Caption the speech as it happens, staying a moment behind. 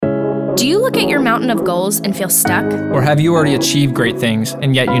Do you look at your mountain of goals and feel stuck? Or have you already achieved great things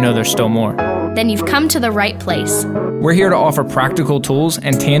and yet you know there's still more? Then you've come to the right place. We're here to offer practical tools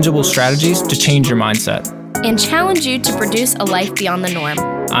and tangible strategies to change your mindset and challenge you to produce a life beyond the norm.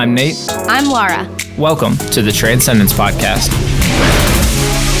 I'm Nate. I'm Laura. Welcome to the Transcendence Podcast.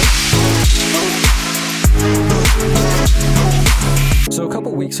 So a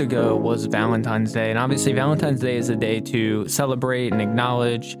couple weeks ago was Valentine's Day, and obviously Valentine's Day is a day to celebrate and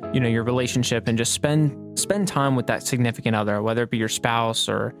acknowledge, your relationship and just spend time with that significant other, whether it be your spouse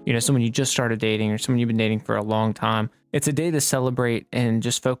or, someone you just started dating or someone you've been dating for a long time. It's a day to celebrate and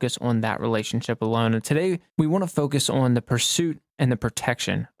just focus on that relationship alone. And today we want to focus on the pursuit and the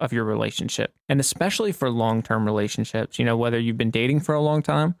protection of your relationship. And especially for long-term relationships, whether you've been dating for a long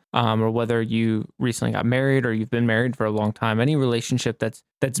time or whether you recently got married or you've been married for a long time, any relationship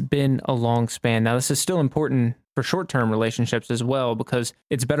that's been a long span. Now, this is still important for short-term relationships as well, because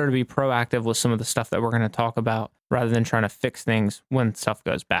it's better to be proactive with some of the stuff that we're going to talk about rather than trying to fix things when stuff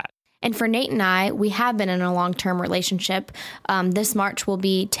goes bad. And for Nate and I, we have been in a long-term relationship. This March will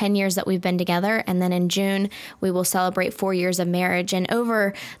be 10 years that we've been together. And then in June, we will celebrate 4 years of marriage. And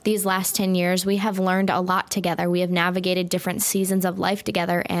over these last 10 years, we have learned a lot together. We have navigated different seasons of life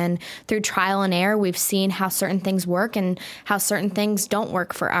together. And through trial and error, we've seen how certain things work and how certain things don't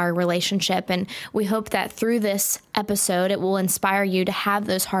work for our relationship. And we hope that through this episode, it will inspire you to have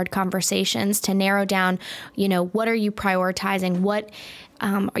those hard conversations, to narrow down, what are you prioritizing? What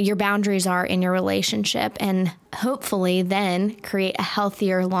your boundaries are in your relationship, and hopefully then create a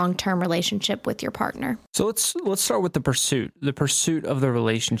healthier long-term relationship with your partner. So let's start with the pursuit of the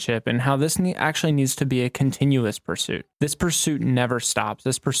relationship, and how this actually needs to be a continuous pursuit. This pursuit never stops.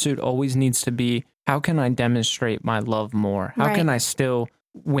 This pursuit always needs to be, how can I demonstrate my love more? How can I still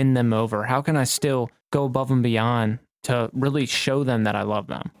win them over? How can I still go above and beyond to really show them that I love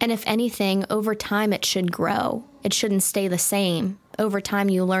them? And if anything, over time, it should grow. It shouldn't stay the same. Over time,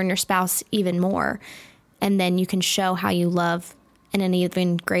 you learn your spouse even more, and then you can show how you love in an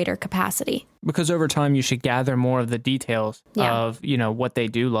even greater capacity. Because over time, you should gather more of the details of, what they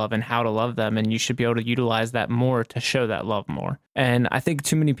do love and how to love them. And you should be able to utilize that more to show that love more. And I think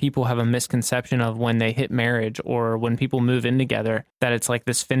too many people have a misconception of when they hit marriage or when people move in together, that it's like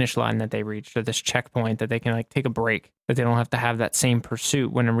this finish line that they reached or this checkpoint that they can take a break, that they don't have to have that same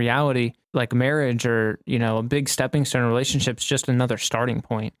pursuit. When in reality, like marriage or, a big stepping stone relationship is just another starting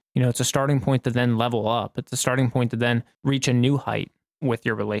point. It's a starting point to then level up. It's a starting point to then reach a new height with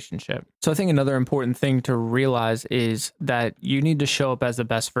your relationship. So I think another important thing to realize is that you need to show up as the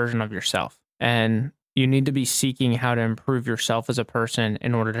best version of yourself. And you need to be seeking how to improve yourself as a person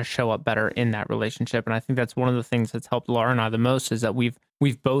in order to show up better in that relationship. And I think that's one of the things that's helped Laura and I the most, is that we've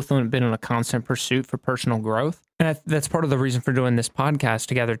both been in a constant pursuit for personal growth. And that's part of the reason for doing this podcast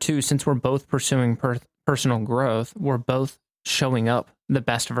together too. Since we're both pursuing personal growth, we're both showing up the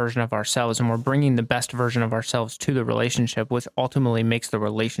best version of ourselves, and we're bringing the best version of ourselves to the relationship, which ultimately makes the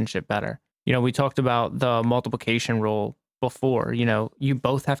relationship better. We talked about the multiplication rule before. You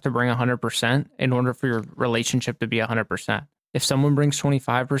both have to bring 100% in order for your relationship to be 100%. If someone brings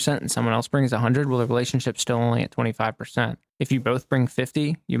 25% and someone else brings 100, well, the relationship's still only at 25%. If you both bring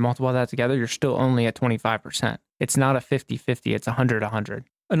 50, you multiply that together, you're still only at 25%. It's not a 50-50, it's 100-100.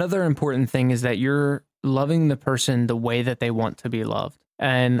 Another important thing is that you're loving the person the way that they want to be loved.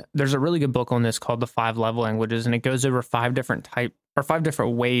 And there's a really good book on this called The 5 Love Languages, and it goes over 5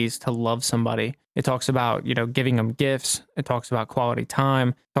 different ways to love somebody. It talks about, giving them gifts. It talks about quality time.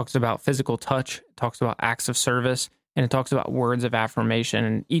 It talks about physical touch. It talks about acts of service, and it talks about words of affirmation.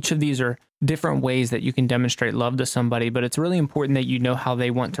 And each of these are different ways that you can demonstrate love to somebody, but it's really important that you know how they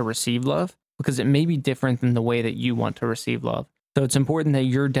want to receive love, because it may be different than the way that you want to receive love. So it's important that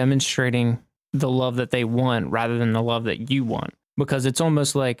you're demonstrating the love that they want rather than the love that you want, because it's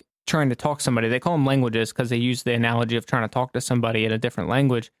almost like trying to talk to somebody. They call them languages because they use the analogy of trying to talk to somebody in a different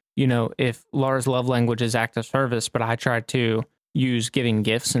language. If Laura's love language is act of service, but I try to use giving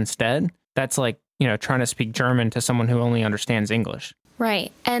gifts instead, that's like, trying to speak German to someone who only understands English.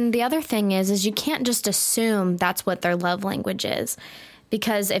 Right. And the other thing is you can't just assume that's what their love language is,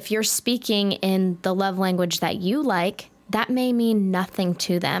 because if you're speaking in the love language that you like, that may mean nothing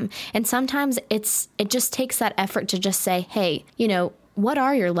to them. And sometimes it just takes that effort to just say, hey, what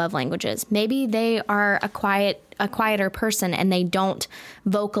are your love languages? Maybe they are a quieter person and they don't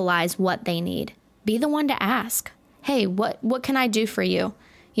vocalize what they need. Be the one to ask, hey, what can I do for you?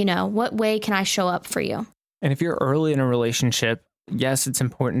 What way can I show up for you? And if you're early in a relationship, yes, it's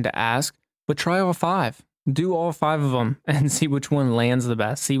important to ask, but try all 5. Do all 5 of them and see which one lands the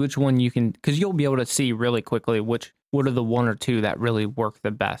best. See which one you can, because you'll be able to see really quickly which what are the one or two that really work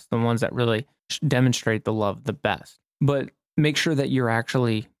the best, the ones that really demonstrate the love the best. But make sure that you're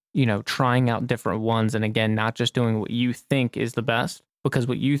actually, trying out different ones. And again, not just doing what you think is the best, because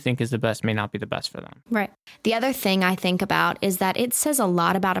what you think is the best may not be the best for them. Right. The other thing I think about is that it says a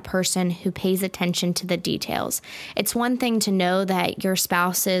lot about a person who pays attention to the details. It's one thing to know that your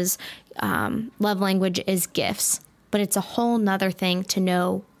spouse's love language is gifts, but it's a whole nother thing to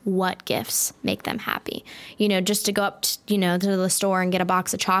know what gifts make them happy. Just to go up to the store and get a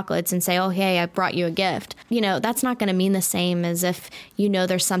box of chocolates and say, oh, hey, I brought you a gift. That's not going to mean the same as if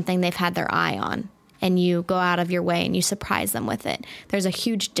there's something they've had their eye on, and you go out of your way and you surprise them with it. There's a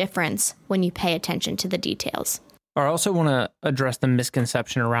huge difference when you pay attention to the details. I also want to address the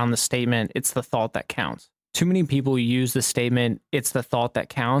misconception around the statement, it's the thought that counts. Too many people use the statement, it's the thought that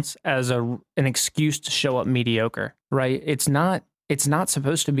counts, as an excuse to show up mediocre, right? It's not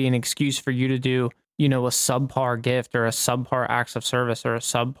supposed to be an excuse for you to do, a subpar gift or a subpar acts of service or a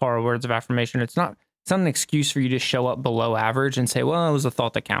subpar words of affirmation. It's not an excuse for you to show up below average and say, well, it was the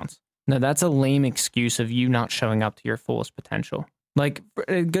thought that counts. No, that's a lame excuse of you not showing up to your fullest potential. Like,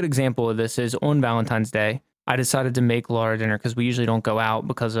 a good example of this is on Valentine's Day, I decided to make Laura dinner because we usually don't go out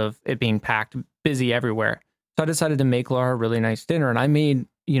because of it being packed, busy everywhere. So I decided to make Laura a really nice dinner, and I made,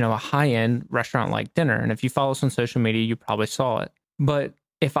 a high-end restaurant-like dinner. And if you follow us on social media, you probably saw it. But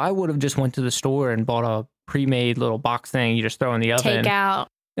if I would have just went to the store and bought a pre-made little box thing you just throw in the oven, take out,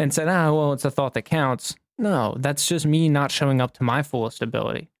 and said, well, it's a thought that counts. No, that's just me not showing up to my fullest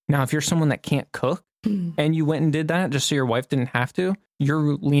ability. Now, if you're someone that can't cook and you went and did that just so your wife didn't have to,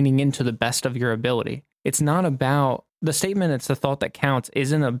 you're leaning into the best of your ability. It's not about the statement, it's the thought that counts,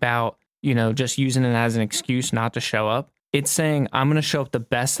 isn't about, just using it as an excuse not to show up. It's saying, I'm going to show up the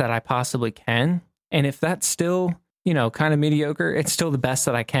best that I possibly can. And if that's still, kind of mediocre, it's still the best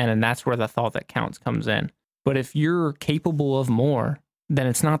that I can. And that's where the thought that counts comes in. But if you're capable of more, then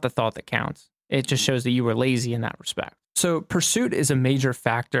it's not the thought that counts. It just shows that you were lazy in that respect. So pursuit is a major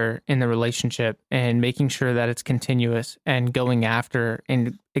factor in the relationship, and making sure that it's continuous and going after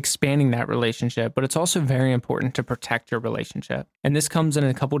and expanding that relationship. But it's also very important to protect your relationship. And this comes in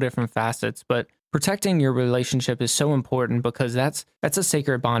a couple different facets, but protecting your relationship is so important because that's a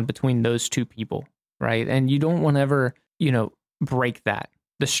sacred bond between those two people, right? And you don't want to ever, break that.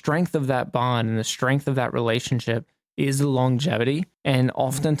 The strength of that bond and the strength of that relationship is the longevity, and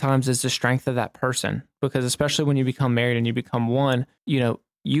oftentimes it's the strength of that person, because especially when you become married and you become one,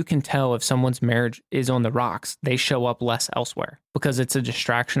 you can tell if someone's marriage is on the rocks. They show up less elsewhere because it's a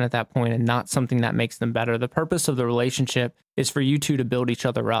distraction at that point and not something that makes them better. The purpose of the relationship is for you two to build each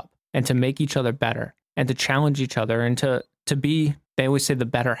other up and to make each other better and to challenge each other and to be, they always say, the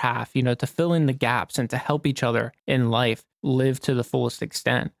better half, to fill in the gaps and to help each other in life live to the fullest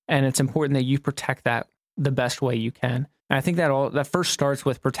extent. And it's important that you protect that the best way you can. And I think that first starts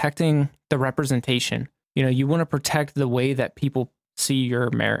with protecting the representation. You want to protect the way that people see your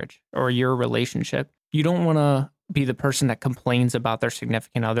marriage or your relationship. You don't want to be the person that complains about their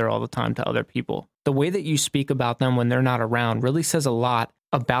significant other all the time to other people. The way that you speak about them when they're not around really says a lot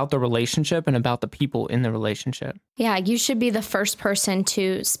about the relationship and about the people in the relationship. Yeah, you should be the first person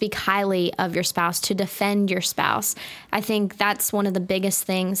to speak highly of your spouse, to defend your spouse. I think that's one of the biggest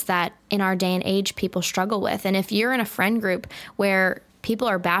things that in our day and age people struggle with. And if you're in a friend group where people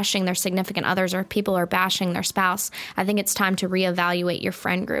are bashing their significant others or people are bashing their spouse, I think it's time to reevaluate your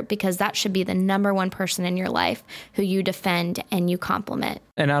friend group, because that should be the number one person in your life who you defend and you compliment.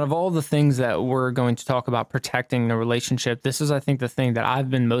 And out of all the things that we're going to talk about protecting the relationship, this is, I think, the thing that I've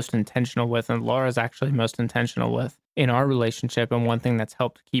been most intentional with, and Laura's actually most intentional with in our relationship, and one thing that's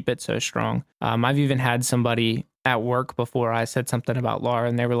helped keep it so strong. I've even had somebody at work before I said something about Laura,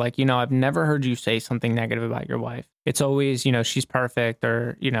 and they were like, I've never heard you say something negative about your wife. It's always, she's perfect,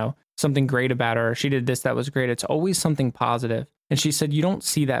 or, something great about her. Or she did this, that was great. It's always something positive. And she said, you don't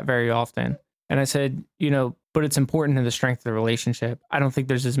see that very often. And I said, but it's important to the strength of the relationship. I don't think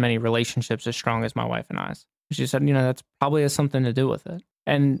there's as many relationships as strong as my wife and I's. She said, that's probably has something to do with it.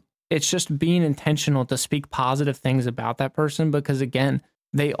 And it's just being intentional to speak positive things about that person, because again,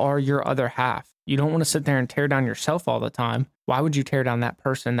 they are your other half. You don't want to sit there and tear down yourself all the time. Why would you tear down that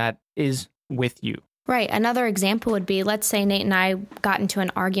person that is with you? Right. Another example would be, let's say Nate and I got into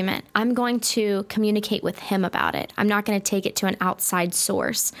an argument. I'm going to communicate with him about it. I'm not going to take it to an outside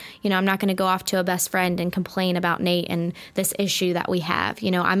source. I'm not going to go off to a best friend and complain about Nate and this issue that we have.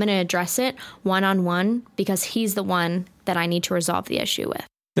 I'm going to address it one-on-one, because he's the one that I need to resolve the issue with.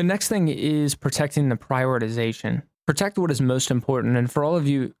 The next thing is protecting the prioritization. Protect what is most important. And for all of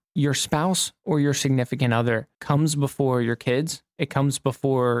you, your spouse or your significant other comes before your kids. It comes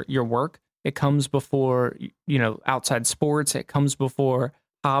before your work. It comes before, outside sports. It comes before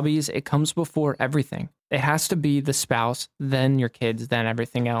hobbies. It comes before everything. It has to be the spouse, then your kids, then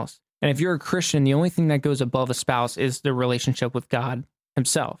everything else. And if you're a Christian, the only thing that goes above a spouse is the relationship with God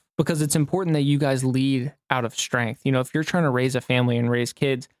himself, because it's important that you guys lead out of strength. If you're trying to raise a family and raise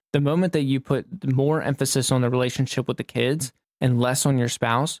kids, the moment that you put more emphasis on the relationship with the kids and less on your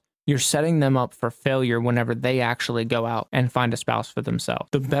spouse, you're setting them up for failure whenever they actually go out and find a spouse for themselves.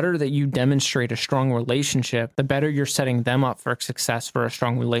 The better that you demonstrate a strong relationship, the better you're setting them up for success for a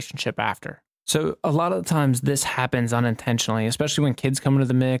strong relationship after. So a lot of the times this happens unintentionally, especially when kids come into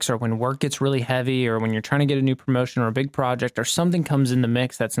the mix, or when work gets really heavy, or when you're trying to get a new promotion or a big project, or something comes in the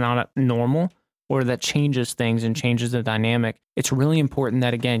mix that's not normal, or that changes things and changes the dynamic. It's really important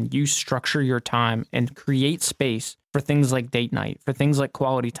that, again, you structure your time and create space for things like date night, for things like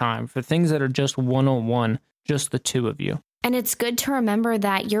quality time, for things that are just one-on-one, just the two of you. And it's good to remember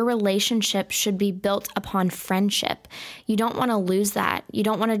that your relationship should be built upon friendship. You don't want to lose that. You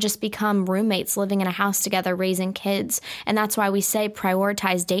don't want to just become roommates living in a house together, raising kids. And that's why we say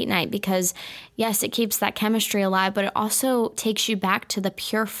prioritize date night, because yes, it keeps that chemistry alive, but it also takes you back to the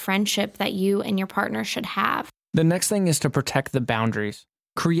pure friendship that you and your partner should have. The next thing is to protect the boundaries.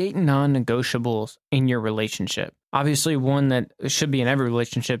 Create non-negotiables in your relationship. Obviously, one that should be in every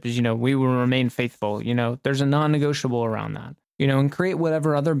relationship is, we will remain faithful. There's a non-negotiable around that. And create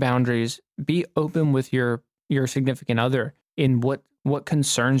whatever other boundaries. Be open with your significant other in what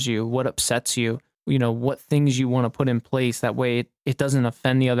concerns you, what upsets you, what things you want to put in place. That way it doesn't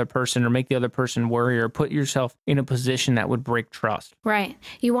offend the other person or make the other person worry or put yourself in a position that would break trust. Right.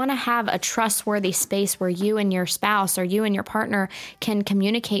 You want to have a trustworthy space where you and your spouse or you and your partner can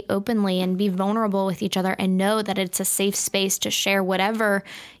communicate openly and be vulnerable with each other and know that it's a safe space to share whatever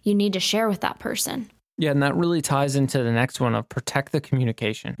you need to share with that person. Yeah, and that really ties into the next one of protect the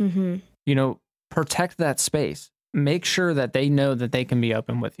communication. Mm-hmm. Protect that space. Make sure that they know that they can be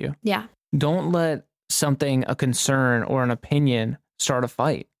open with you. Yeah. Don't let something, a concern or an opinion, start a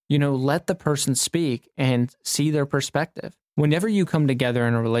fight. Let the person speak and see their perspective. Whenever you come together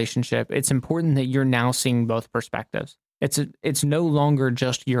in a relationship, it's important that you're now seeing both perspectives. It's no longer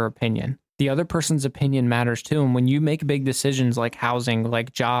just your opinion. The other person's opinion matters too. And when you make big decisions like housing,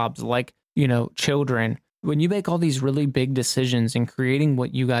 like jobs, like, children, when you make all these really big decisions in creating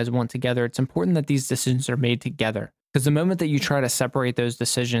what you guys want together, it's important that these decisions are made together. Because the moment that you try to separate those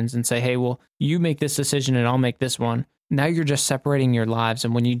decisions and say, hey, well, you make this decision and I'll make this one, now you're just separating your lives.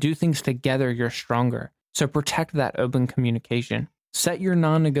 And when you do things together, you're stronger. So protect that open communication. Set your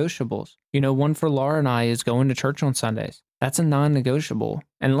non-negotiables. One for Laura and I is going to church on Sundays. That's a non-negotiable.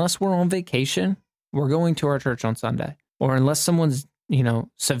 Unless we're on vacation, we're going to our church on Sunday. Or unless someone's,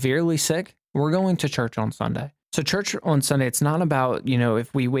 severely sick, we're going to church on Sunday. So church on Sunday, it's not about,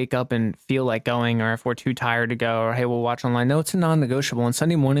 if we wake up and feel like going or if we're too tired to go or, hey, we'll watch online. No, it's a non-negotiable. On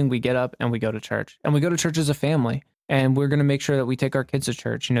Sunday morning, we get up and we go to church. And we go to church as a family. And we're going to make sure that we take our kids to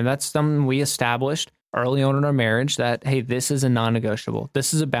church. That's something we established early on in our marriage that, hey, this is a non-negotiable.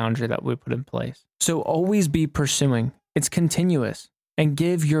 This is a boundary that we put in place. So always be pursuing. It's continuous. And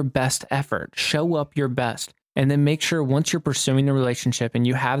give your best effort. Show up your best. And then make sure once you're pursuing the relationship and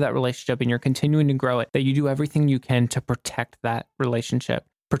you have that relationship and you're continuing to grow it, that you do everything you can to protect that relationship.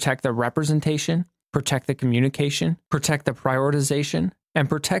 Protect the representation, protect the communication, protect the prioritization, and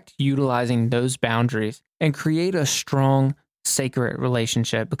protect utilizing those boundaries and create a strong, sacred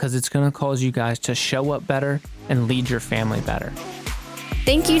relationship, because it's going to cause you guys to show up better and lead your family better.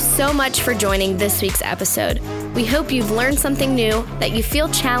 Thank you so much for joining this week's episode. We hope you've learned something new, that you feel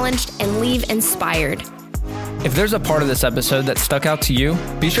challenged and leave inspired. If there's a part of this episode that stuck out to you,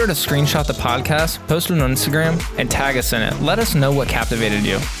 be sure to screenshot the podcast, post it on Instagram, and tag us in it. Let us know what captivated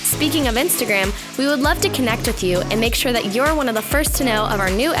you. Speaking of Instagram, we would love to connect with you and make sure that you're one of the first to know of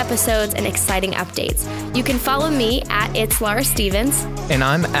our new episodes and exciting updates. You can follow me at It's Laura Stevens. And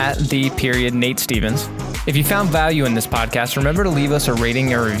I'm at Nate Stevens. If you found value in this podcast, remember to leave us a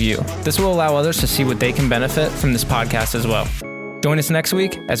rating or review. This will allow others to see what they can benefit from this podcast as well. Join us next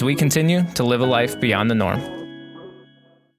week as we continue to live a life beyond the norm.